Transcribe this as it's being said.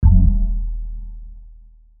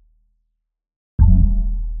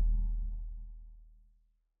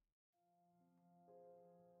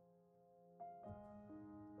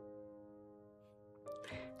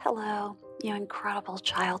Hello, you incredible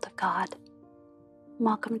child of God.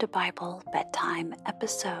 Welcome to Bible Bedtime,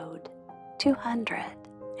 episode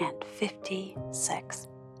 256.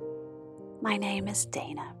 My name is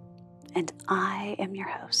Dana, and I am your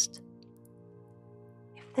host.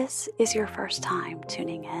 If this is your first time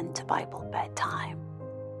tuning in to Bible Bedtime,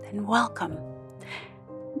 then welcome.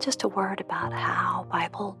 Just a word about how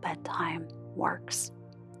Bible Bedtime works.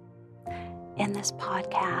 In this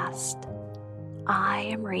podcast, I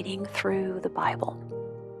am reading through the Bible,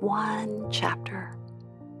 one chapter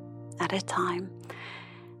at a time.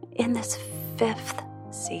 In this 5th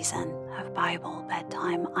season of Bible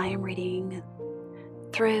Bedtime, I am reading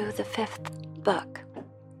through the 5th book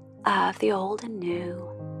of the Old and New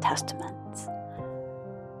Testaments.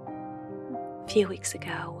 A few weeks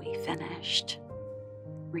ago, we finished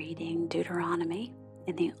reading Deuteronomy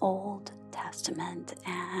in the Old Testament,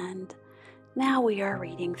 and now we are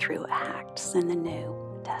reading through Acts in the New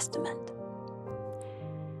Testament.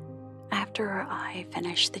 After I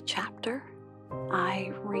finish the chapter,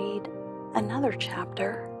 I read another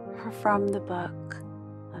chapter from the book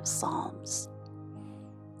of Psalms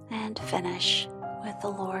and finish with the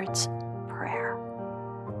Lord's Prayer.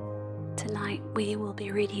 Tonight we will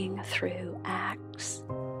be reading through Acts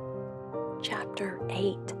chapter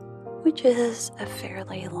 8, which is a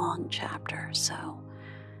fairly long chapter, so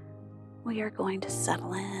we are going to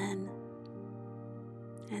settle in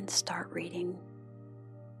and start reading.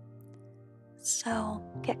 So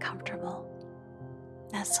get comfortable,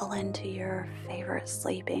 nestle into your favorite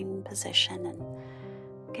sleeping position, and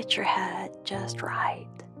get your head just right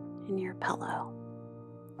in your pillow.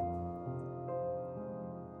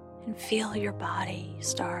 And feel your body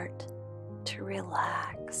start to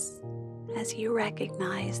relax as you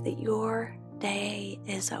recognize that your day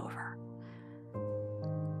is over.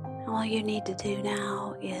 All you need to do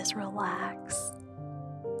now is relax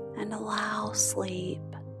and allow sleep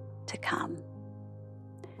to come.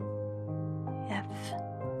 If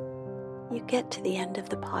you get to the end of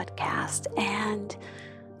the podcast and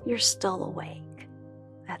you're still awake,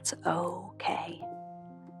 that's okay.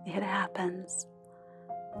 It happens.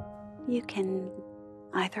 You can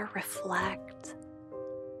either reflect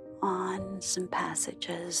on some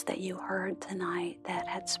passages that you heard tonight that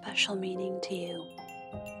had special meaning to you,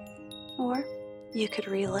 or you could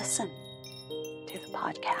re-listen to the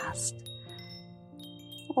podcast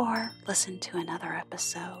or listen to another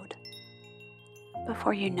episode.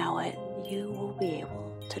 Before you know it, you will be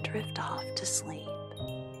able to drift off to sleep.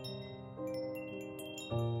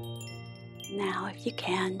 Now, if you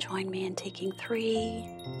can, join me in taking 3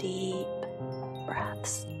 deep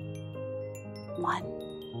breaths. 1,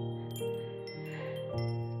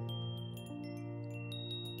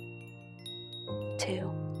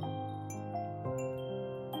 2,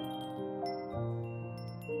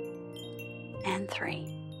 and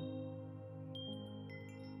 3.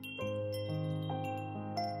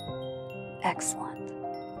 Excellent.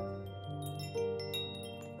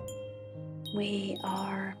 We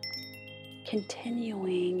are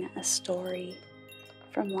continuing a story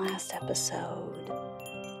from last episode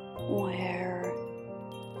where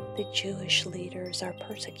the Jewish leaders are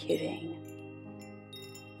persecuting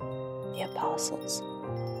the apostles.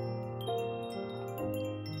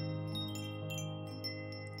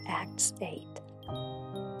 Acts 8.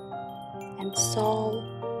 And Saul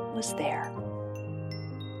was there,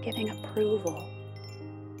 giving approval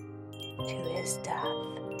to his death.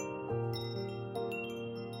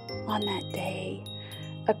 On that day,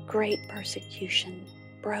 a great persecution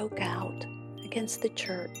broke out against the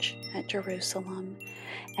church at Jerusalem,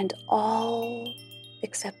 and all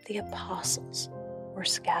except the apostles were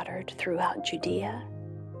scattered throughout Judea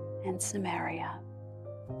and Samaria.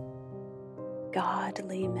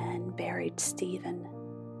 Godly men buried Stephen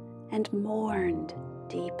and mourned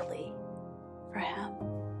deeply for him.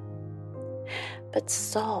 But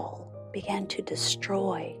Saul began to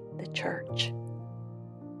destroy the church.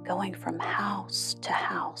 Going from house to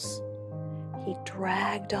house, he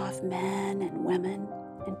dragged off men and women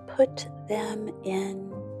and put them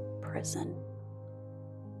in prison.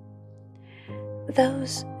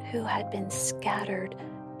 Those who had been scattered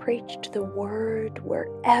preached the word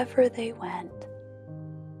wherever they went.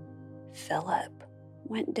 Philip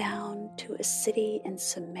went down to a city in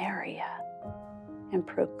Samaria and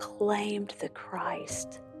proclaimed the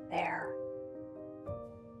Christ there.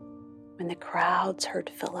 When the crowds heard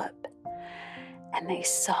Philip and they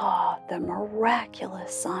saw the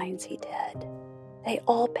miraculous signs he did, they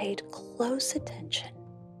all paid close attention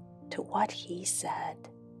to what he said.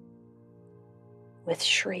 With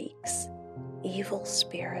shrieks, evil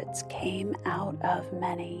spirits came out of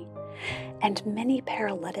many, and many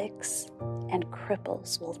paralytics and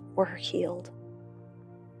cripples were healed.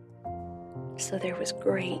 So there was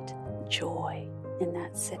great joy in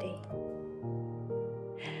that city.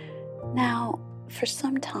 Now, for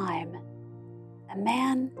some time, a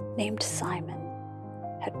man named Simon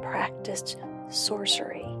had practiced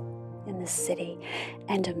sorcery in the city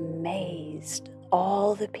and amazed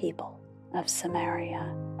all the people of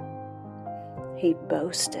Samaria. He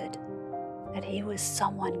boasted that he was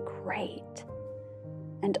someone great,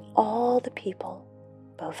 and all the people,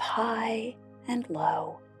 both high and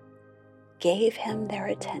low, gave him their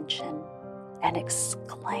attention and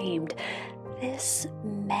exclaimed, "This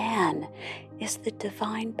man is the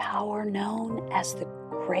divine power known as the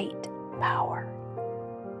Great Power."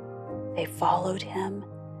 They followed him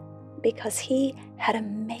because he had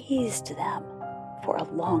amazed them for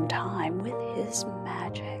a long time with his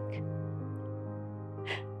magic.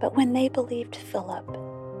 But when they believed Philip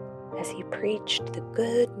as he preached the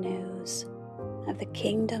good news of the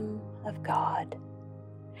kingdom of God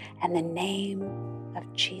and the name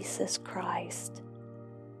of Jesus Christ,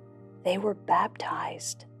 they were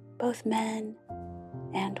baptized, both men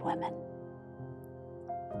and women.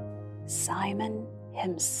 Simon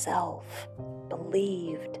himself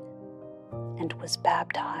believed and was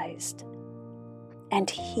baptized, and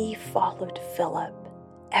he followed Philip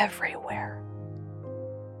everywhere.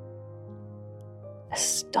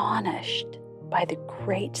 Astonished by the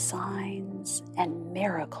great signs and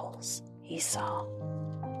miracles he saw.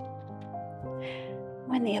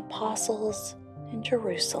 When the apostles in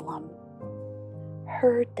Jerusalem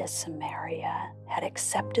heard that Samaria had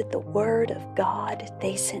accepted the word of God,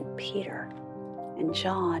 they sent Peter and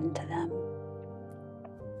John to them.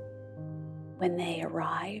 When they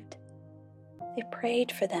arrived, they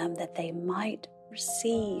prayed for them that they might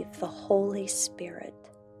receive the Holy Spirit,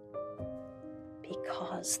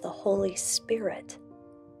 because the Holy Spirit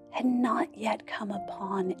had not yet come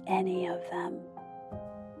upon any of them.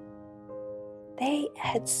 They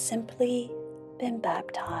had simply been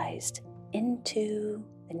baptized into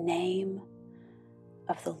the name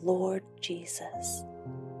of the Lord Jesus.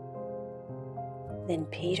 Then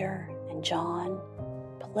Peter and John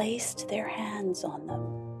placed their hands on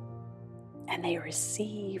them, and they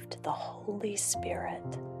received the Holy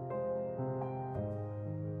Spirit.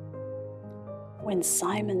 When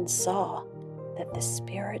Simon saw that the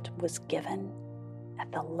Spirit was given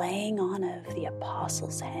at the laying on of the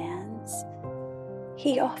apostles' hands,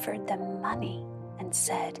 he offered them money and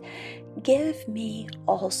said, "Give me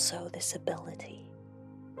also this ability,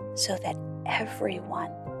 so that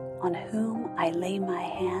everyone on whom I lay my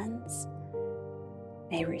hands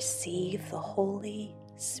may receive the Holy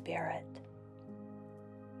Spirit."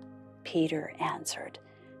 Peter answered,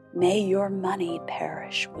 "May your money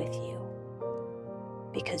perish with you,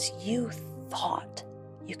 because you thought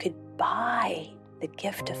you could buy the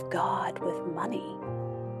gift of God with money.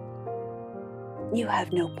 You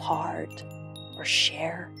have no part or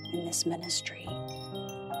share in this ministry,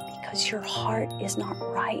 because your heart is not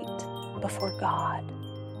right before God.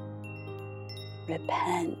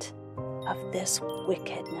 Repent of this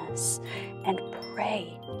wickedness and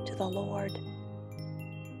pray to the Lord.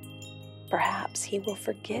 Perhaps He will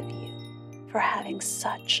forgive you for having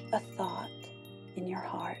such a thought in your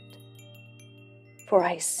heart. For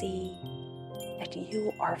I see that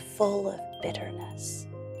you are full of bitterness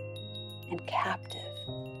and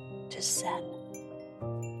captive to sin."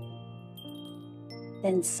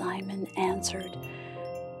 Then Simon answered,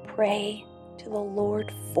 "Pray to the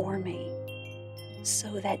Lord for me,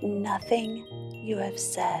 so that nothing you have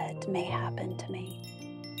said may happen to me."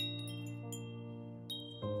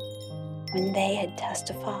 When they had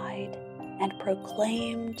testified and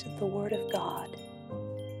proclaimed the word of God,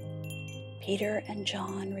 Peter and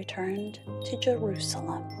John returned to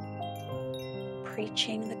Jerusalem,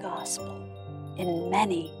 preaching the gospel in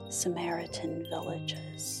many Samaritan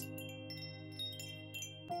villages.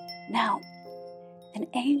 Now, an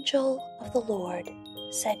angel of the Lord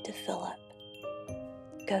said to Philip,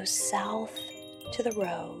 "Go south to the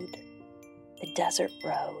road, the desert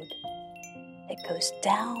road, that goes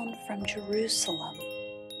down from Jerusalem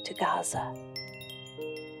to Gaza."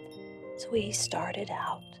 So he started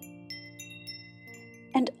out,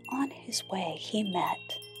 and on his way he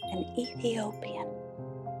met an Ethiopian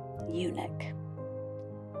eunuch,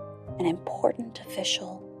 an important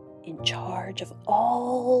official in charge of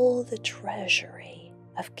all the treasury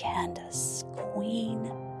of Candace, queen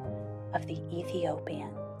of the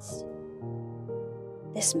Ethiopians.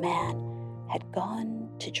 This man had gone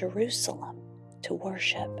to Jerusalem to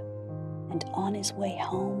worship, and on his way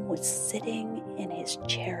home was sitting in his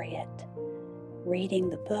chariot reading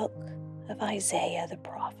the book of Isaiah the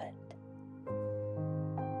prophet.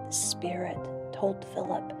 The Spirit told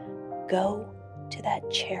Philip, "Go to that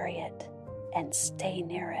chariot and stay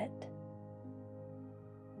near it."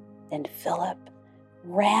 Then Philip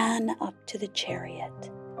ran up to the chariot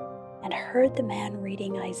and heard the man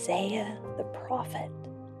reading Isaiah the prophet.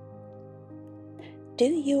 "Do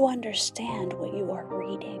you understand what you are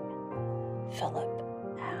reading?" Philip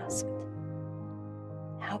asked.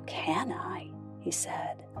 "How can I," he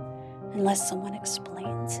said, "unless someone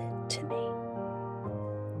explains it to me?"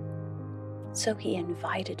 So he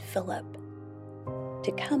invited Philip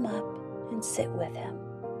to come up and sit with him.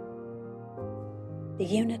 The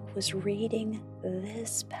eunuch was reading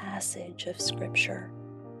this passage of Scripture.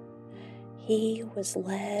 He was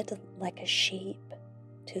led like a sheep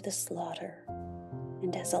to the slaughter,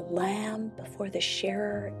 and as a lamb before the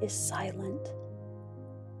shearer is silent,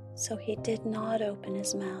 so he did not open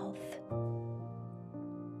his mouth.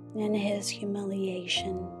 In his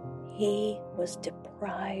humiliation, he was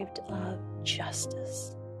deprived of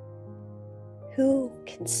justice. Who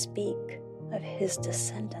can speak of his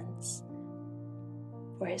descendants?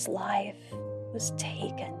 For his life was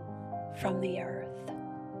taken from the earth.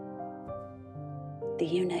 The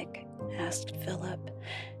eunuch asked Philip,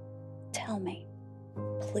 "Tell me,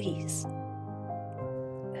 please,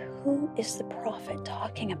 who is the prophet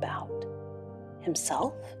talking about?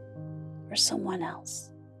 Himself or someone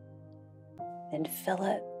else?" Then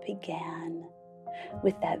Philip began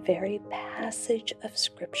with that very passage of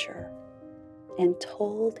Scripture and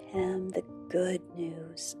told him the good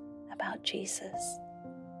news about Jesus.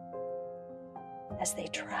 As they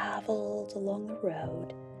traveled along the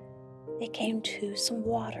road, they came to some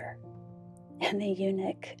water, and the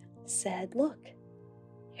eunuch said, "Look,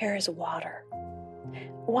 here is water.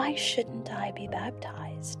 Why shouldn't I be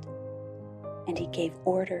baptized?" And he gave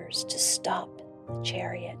orders to stop the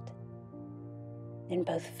chariot. Then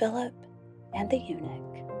both Philip and the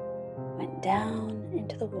eunuch went down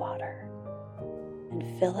into the water, and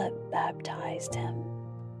Philip baptized him.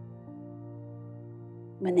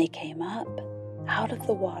 When they came up out of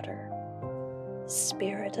the water, the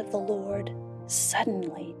Spirit of the Lord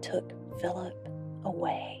suddenly took Philip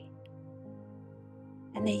away,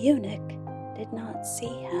 and the eunuch did not see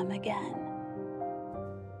him again,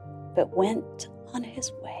 but went on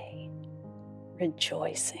his way,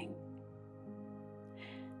 rejoicing.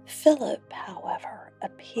 Philip, however,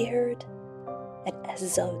 appeared at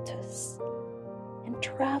Azotus and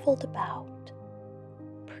traveled about,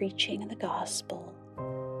 preaching the gospel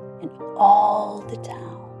in all the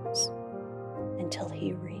towns until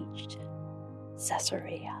he reached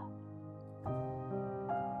Caesarea.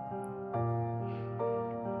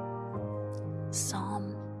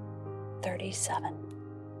 Psalm 37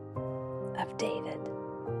 of David.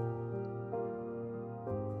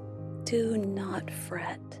 Do not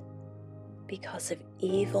fret because of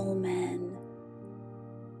evil men,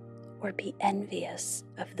 or be envious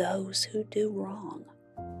of those who do wrong.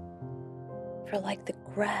 For like the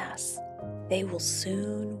grass, they will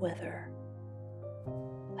soon wither.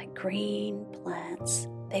 Like green plants,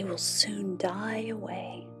 they will soon die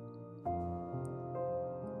away.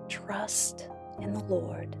 Trust in the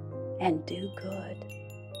Lord and do good.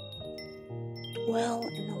 Dwell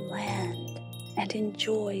in the land and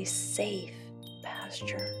enjoy safe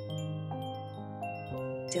pasture.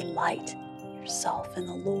 Delight yourself in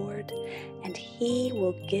the Lord, and He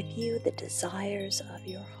will give you the desires of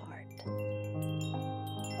your heart.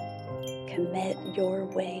 Commit your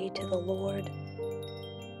way to the Lord.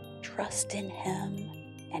 Trust in Him,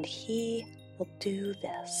 and He will do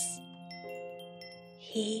this.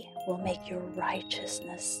 He will make your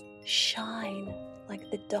righteousness shine like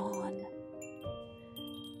the dawn,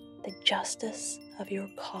 the justice of your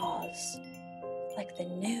cause like the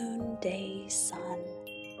noonday sun.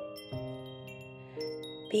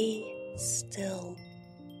 Be still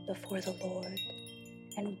before the Lord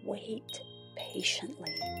and wait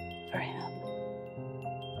patiently for Him.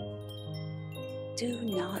 Do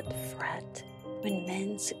not fret when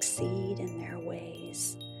men succeed in their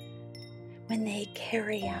ways, when they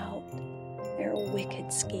carry out their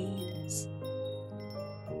wicked schemes.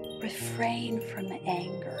 Refrain from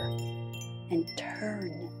anger and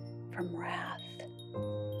turn from wrath.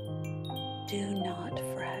 Do not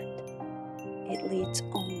fret. It leads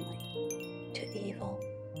only to evil.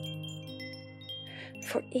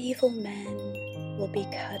 For evil men will be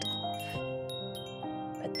cut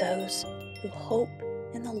off, but those who hope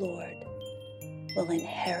in the Lord will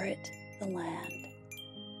inherit the land.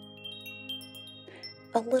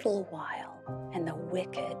 A little while, and the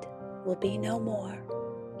wicked will be no more.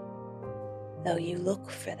 Though you look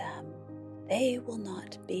for them, they will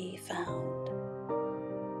not be found,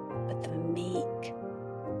 but the meek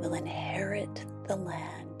will inherit the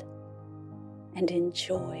land and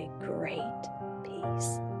enjoy great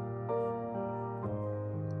peace.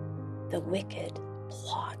 The wicked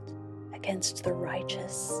plot against the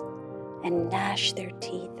righteous and gnash their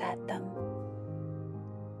teeth at them.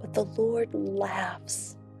 But the Lord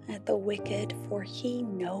laughs at the wicked, for he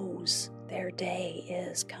knows their day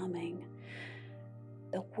is coming.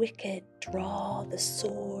 The wicked draw the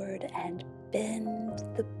sword and bend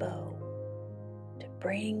the bow to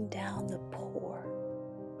bring down the poor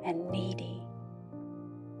and needy,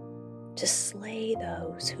 to slay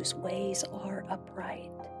those whose ways are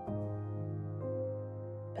upright.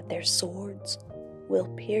 But their swords will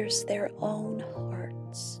pierce their own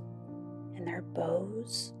hearts, and their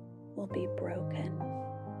bows will be broken.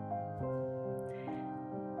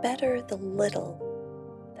 Better the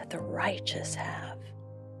little that the righteous have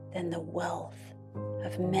than the wealth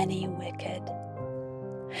of many wicked.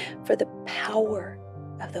 For the power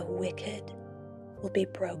of the wicked will be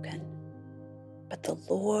broken, but the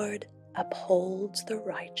Lord upholds the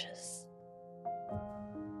righteous.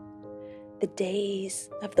 The days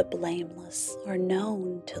of the blameless are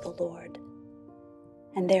known to the Lord,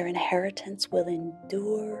 and their inheritance will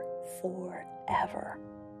endure forever.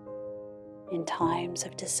 In times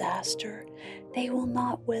of disaster, they will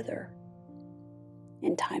not wither.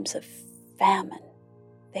 In times of famine,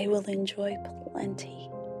 they will enjoy plenty.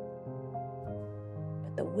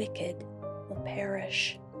 But the wicked will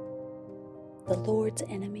perish. The Lord's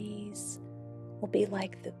enemies will be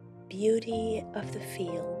like the beauty of the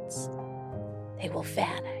fields. They will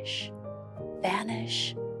vanish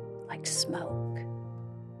like smoke.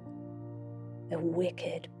 The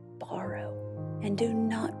wicked borrow and do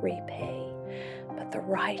not repay, but the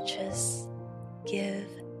righteous give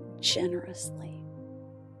generously.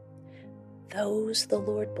 Those the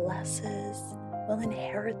Lord blesses will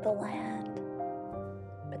inherit the land,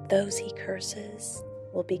 but those he curses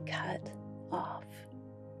will be cut off.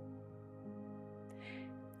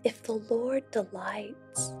 If the Lord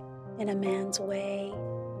delights in a man's way,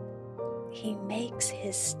 he makes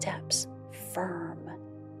his steps firm.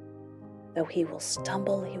 Though he will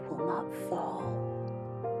stumble, he will not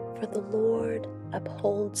fall, for the Lord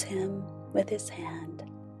upholds him with his hand.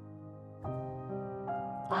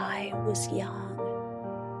 I was young,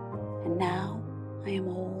 and now I am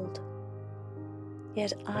old,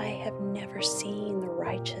 yet I have never seen the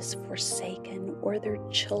righteous forsaken or their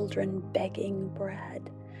children begging bread.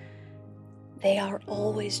 They are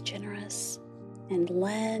always generous and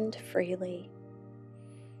lend freely.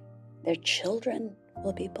 Their children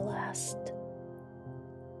will be blessed.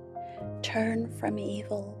 Turn from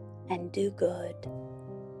evil and do good.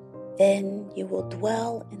 Then you will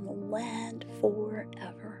dwell in the land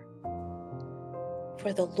forever.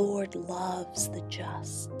 For the Lord loves the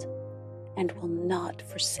just and will not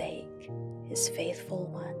forsake his faithful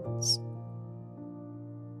ones.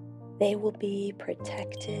 They will be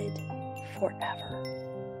protected forever.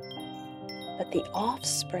 But the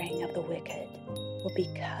offspring of the wicked will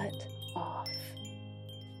be cut off.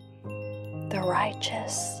 The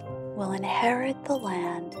righteous will inherit the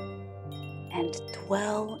land and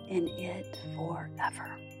dwell in it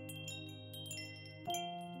forever.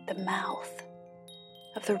 The mouth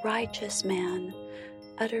of the righteous man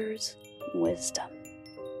utters wisdom,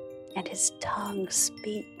 and his tongue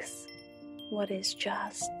speaks what is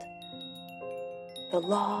just. The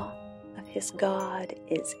law of his God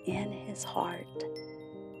is in his heart.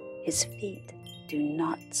 His feet do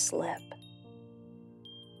not slip.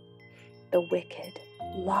 The wicked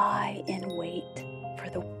lie in wait for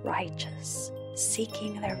the righteous,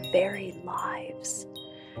 seeking their very lives.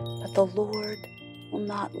 But the Lord will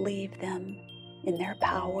not leave them in their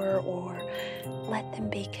power or let them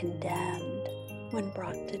be condemned when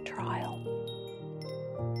brought to trial.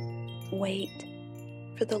 Wait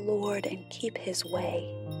for the Lord and keep his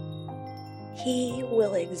way. He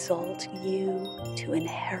will exalt you to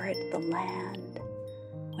inherit the land.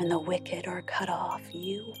 When the wicked are cut off,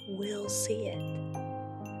 you will see it.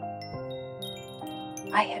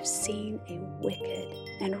 I have seen a wicked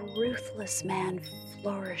and ruthless man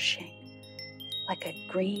flourishing like a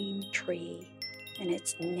green tree in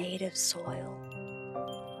its native soil.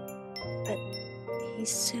 But he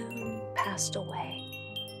soon passed away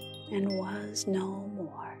and was no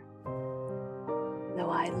more. Though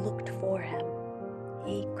I looked for him,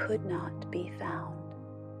 he could not be found.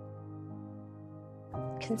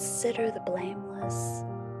 Consider the blameless,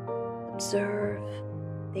 observe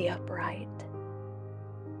the upright.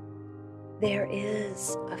 There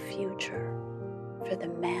is a future for the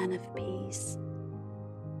man of peace.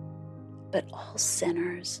 but all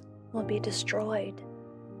sinners will be destroyed.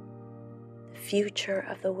 The future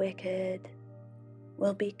of the wicked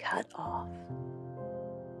will be cut off.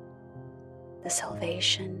 The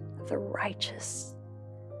salvation of the righteous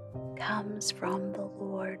comes from the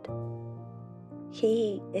Lord.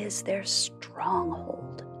 He is their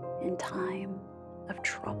stronghold in time of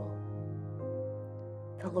trouble.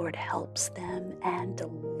 The Lord helps them and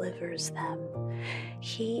delivers them.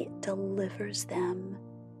 He delivers them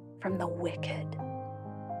from the wicked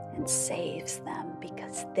and saves them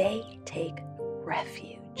because they take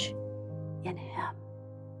refuge in Him.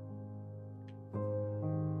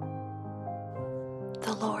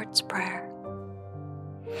 The Lord's Prayer.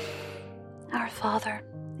 Our Father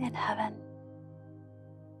in heaven,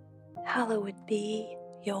 hallowed be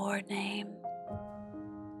your name.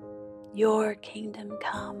 Your kingdom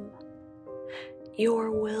come.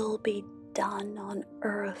 Your will be done on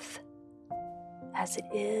earth as it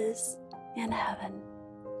is in heaven.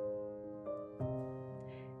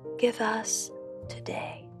 Give us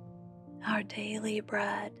today our daily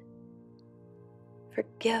bread.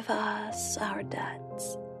 Forgive us our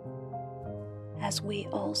debts, as we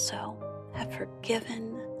also have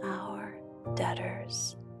forgiven our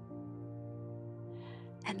debtors.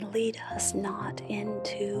 And lead us not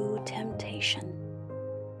into temptation,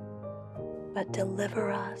 but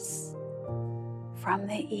deliver us from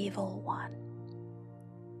the evil one.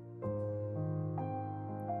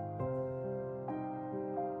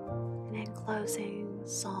 And in closing,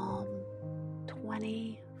 Psalm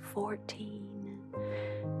 20:14.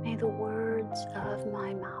 May the words of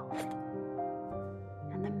my mouth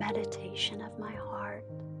and the meditation of my heart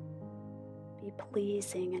be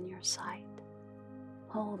pleasing in your sight,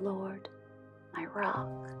 O Lord, my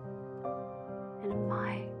rock and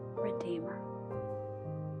my Redeemer.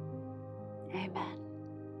 Amen.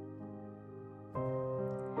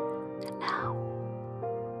 And now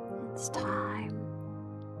it's time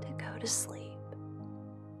to go to sleep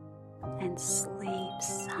and sleep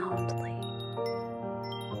soundly.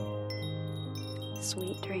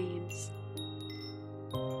 Sweet dreams.